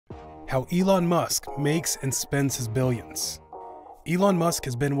How Elon Musk makes and spends his billions. Elon Musk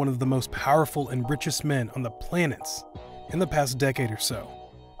has been one of the most powerful and richest men on the planet in the past decade or so.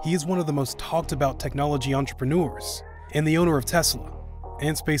 He is one of the most talked about technology entrepreneurs and the owner of Tesla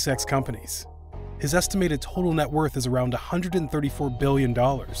and SpaceX companies. His estimated total net worth is around $134 billion.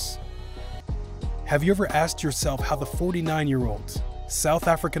 Have you ever asked yourself how the 49-year-old South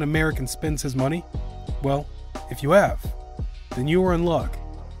African American spends his money? Well, if you have, then you are in luck,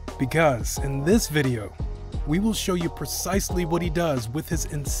 because in this video, we will show you precisely what he does with his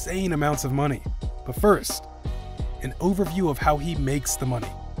insane amounts of money. But first, an overview of how he makes the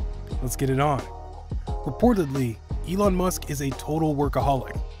money. Let's get it on. Reportedly, Elon Musk is a total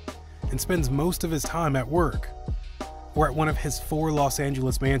workaholic and spends most of his time at work or at one of his 4 Los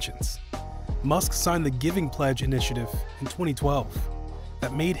Angeles mansions. Musk signed the Giving Pledge initiative in 2012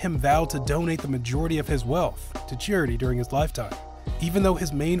 that made him vow to donate the majority of his wealth to charity during his lifetime, even though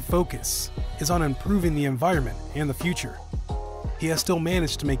his main focus is on improving the environment and the future. He has still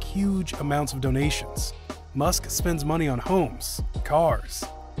managed to make huge amounts of donations. Musk spends money on homes, cars,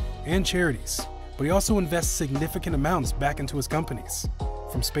 and charities, but he also invests significant amounts back into his companies,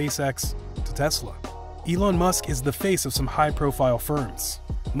 from SpaceX to Tesla. Elon Musk is the face of some high-profile firms.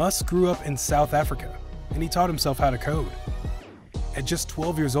 Musk grew up in South Africa, and he taught himself how to code. At just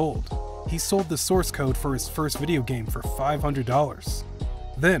 12 years old, he sold the source code for his first video game for $500.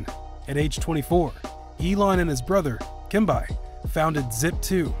 Then, at age 24, Elon and his brother, Kimbai, founded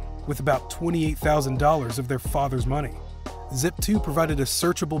Zip2 with about $28,000 of their father's money. Zip2 provided a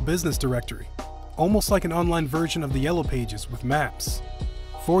searchable business directory, almost like an online version of the Yellow Pages with maps.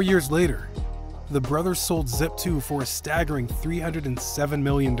 4 years later, the brothers sold Zip2 for a staggering $307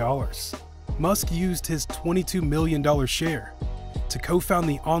 million. Musk used his $22 million share to co-found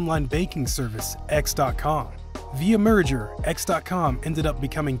the online banking service X.com. Via merger, X.com ended up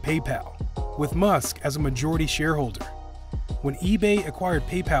becoming PayPal, with Musk as a majority shareholder. When eBay acquired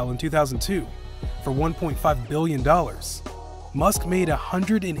PayPal in 2002 for $1.5 billion, Musk made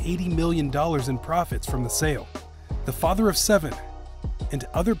 $180 million in profits from the sale. The father of 7 and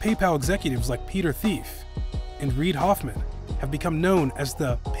other PayPal executives like Peter Thiel and Reid Hoffman have become known as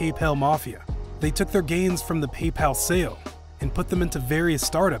the PayPal Mafia. They took their gains from the PayPal sale and put them into various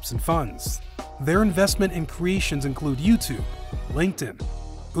startups and funds. Their investment in creations include YouTube, LinkedIn,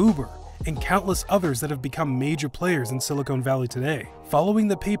 Uber, and countless others that have become major players in Silicon Valley today. Following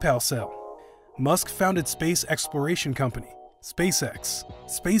the PayPal sale, Musk founded space exploration company, SpaceX.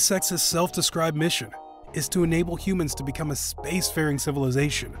 SpaceX's self-described mission is to enable humans to become a spacefaring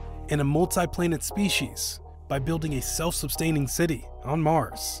civilization and a multi-planet species by building a self-sustaining city on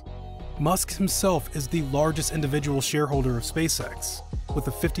Mars. Musk himself is the largest individual shareholder of SpaceX, with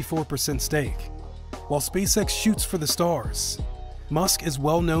a 54% stake. While SpaceX shoots for the stars, Musk is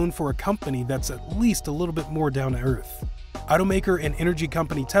well known for a company that's at least a little bit more down to earth. Automaker and energy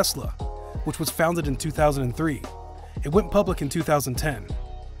company Tesla, which was founded in 2003, it went public in 2010.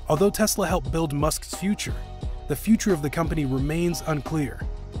 Although Tesla helped build Musk's future, the future of the company remains unclear.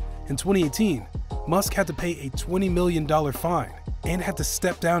 In 2018, Musk had to pay a $20 million fine and had to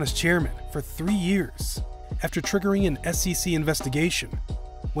step down as chairman for 3 years after triggering an SEC investigation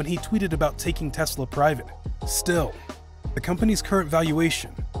when he tweeted about taking Tesla private. Still, the company's current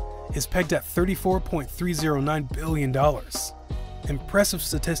valuation is pegged at $34.309 billion. Impressive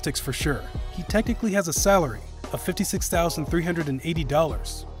statistics for sure. He technically has a salary of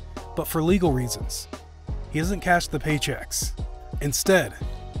 $56,380, but for legal reasons, he hasn't cashed the paychecks. Instead,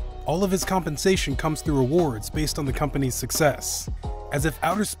 all of his compensation comes through awards based on the company's success. As if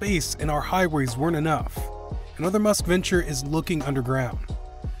outer space and our highways weren't enough, another Musk venture is looking underground.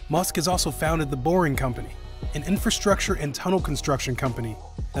 Musk has also founded the Boring Company, an infrastructure and tunnel construction company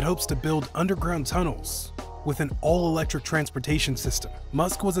that hopes to build underground tunnels with an all-electric transportation system.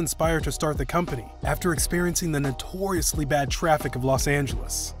 Musk was inspired to start the company after experiencing the notoriously bad traffic of Los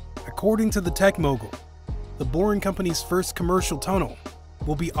Angeles. According to the tech mogul, the Boring Company's first commercial tunnel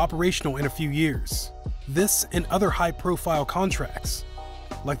will be operational in a few years. This and other high-profile contracts,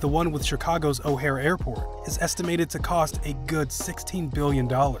 like the one with Chicago's O'Hare Airport, is estimated to cost a good $16 billion.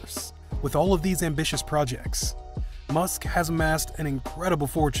 With all of these ambitious projects, Musk has amassed an incredible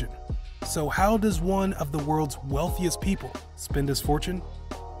fortune. So how does one of the world's wealthiest people spend his fortune?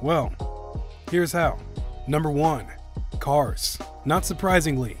 Well, here's how. Number 1, cars. Not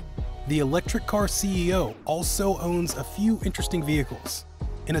surprisingly, the electric car CEO also owns a few interesting vehicles.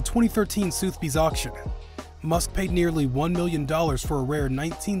 In a 2013 Sotheby's auction, Musk paid nearly $1 million for a rare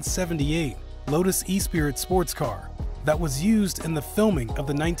 1978 Lotus E-Spirit sports car that was used in the filming of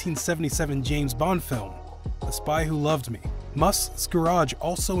the 1977 James Bond film, The Spy Who Loved Me. Musk's garage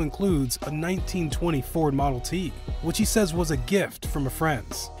also includes a 1920 Ford Model T, which he says was a gift from a friend,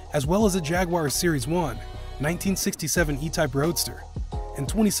 as well as a Jaguar Series 1, 1967 E-Type Roadster. In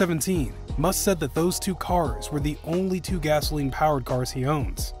 2017, Musk said that those two cars were the only two gasoline-powered cars he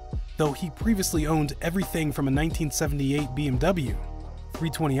owns, though he previously owned everything from a 1978 BMW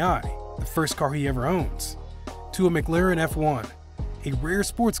 320i, the first car he ever owned, to a McLaren F1, a rare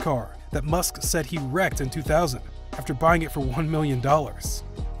sports car that Musk said he wrecked in 2000 after buying it for $1 million.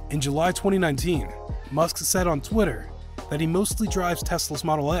 In July 2019, Musk said on Twitter that he mostly drives Tesla's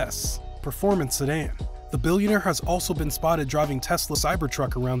Model S, performance sedan. The billionaire has also been spotted driving Tesla's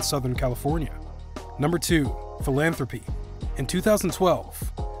Cybertruck around Southern California. Number 2. Philanthropy. In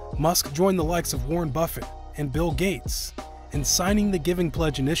 2012, Musk joined the likes of Warren Buffett and Bill Gates in signing the Giving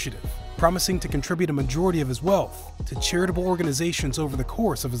Pledge initiative, promising to contribute a majority of his wealth to charitable organizations over the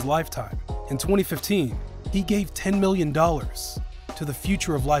course of his lifetime. In 2015, he gave $10 million to the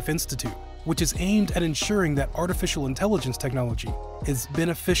Future of Life Institute, which is aimed at ensuring that artificial intelligence technology is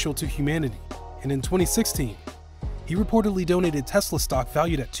beneficial to humanity. And in 2016, he reportedly donated Tesla stock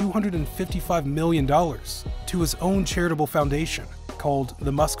valued at $255 million to his own charitable foundation called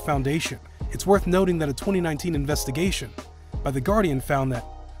the Musk Foundation. It's worth noting that a 2019 investigation by The Guardian found that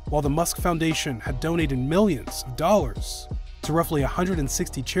while the Musk Foundation had donated millions of dollars to roughly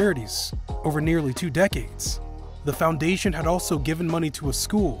 160 charities over nearly 2 decades, the foundation had also given money to a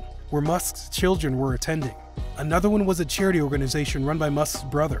school where Musk's children were attending. Another one was a charity organization run by Musk's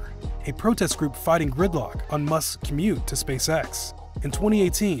brother, a protest group fighting gridlock on Musk's commute to SpaceX. In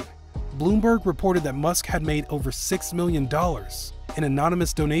 2018, Bloomberg reported that Musk had made over $6 million in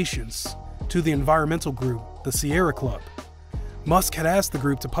anonymous donations to the environmental group, the Sierra Club. Musk had asked the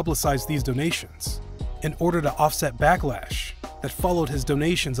group to publicize these donations in order to offset backlash that followed his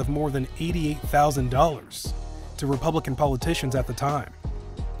donations of more than $88,000 to Republican politicians at the time.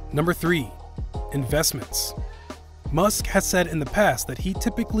 Number 3. Investments. Musk has said in the past that he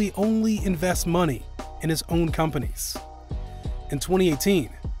typically only invests money in his own companies. In 2018,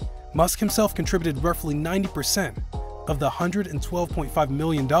 Musk himself contributed roughly 90% of the $112.5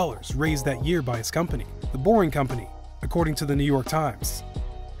 million raised that year by his company, The Boring Company, according to the New York Times.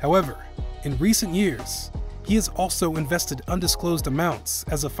 However, in recent years, he has also invested undisclosed amounts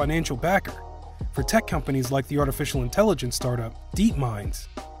as a financial backer for tech companies like the artificial intelligence startup DeepMind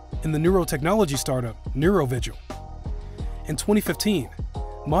and the neurotechnology startup Neurovigil. In 2015,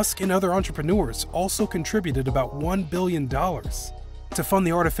 Musk and other entrepreneurs also contributed about $1 billion to fund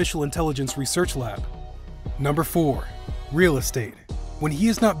the Artificial Intelligence Research Lab. Number 4. Real estate. When he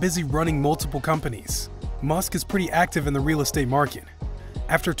is not busy running multiple companies, Musk is pretty active in the real estate market.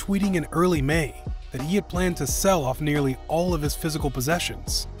 After tweeting in early May that he had planned to sell off nearly all of his physical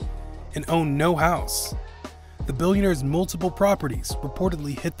possessions and own no house, the billionaire's multiple properties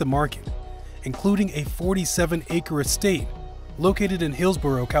reportedly hit the market, including a 47-acre estate located in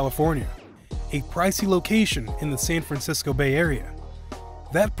Hillsborough, California, a pricey location in the San Francisco Bay Area.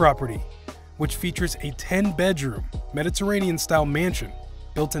 That property, which features a 10-bedroom Mediterranean-style mansion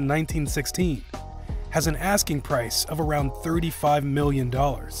built in 1916, has an asking price of around $35 million.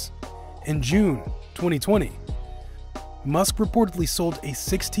 In June 2020, Musk reportedly sold a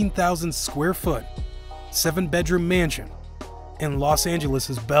 16,000 square foot, 7-bedroom mansion in Los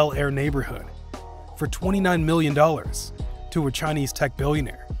Angeles' Bel Air neighborhood for $29 million to a Chinese tech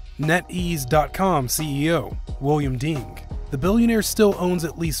billionaire. NetEase.com CEO William Ding. The billionaire still owns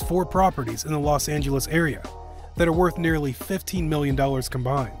at least 4 properties in the Los Angeles area that are worth nearly $15 million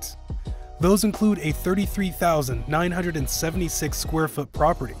combined. Those include a 33,976 square foot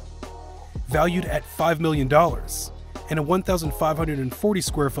property valued at $5 million and a 1,540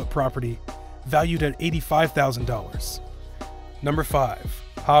 square foot property valued at $85,000. Number 5.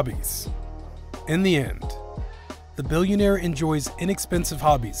 Hobbies. In the end, the billionaire enjoys inexpensive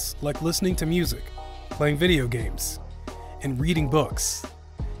hobbies like listening to music, playing video games, and reading books.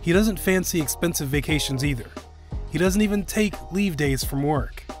 He doesn't fancy expensive vacations either. He doesn't even take leave days from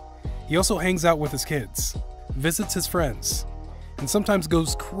work. He also hangs out with his kids, visits his friends, and sometimes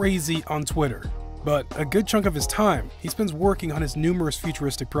goes crazy on Twitter. But a good chunk of his time he spends working on his numerous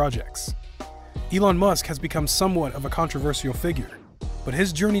futuristic projects. Elon Musk has become somewhat of a controversial figure, but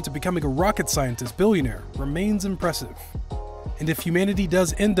his journey to becoming a rocket scientist billionaire remains impressive. And if humanity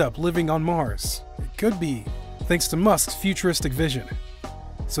does end up living on Mars, it could be thanks to Musk's futuristic vision.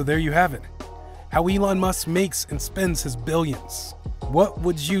 So there you have it, how Elon Musk makes and spends his billions. What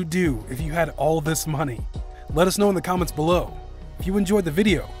would you do if you had all this money? Let us know in the comments below. If you enjoyed the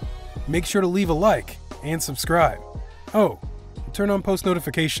video, make sure to leave a like and subscribe. Oh, and turn on post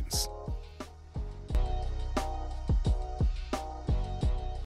notifications.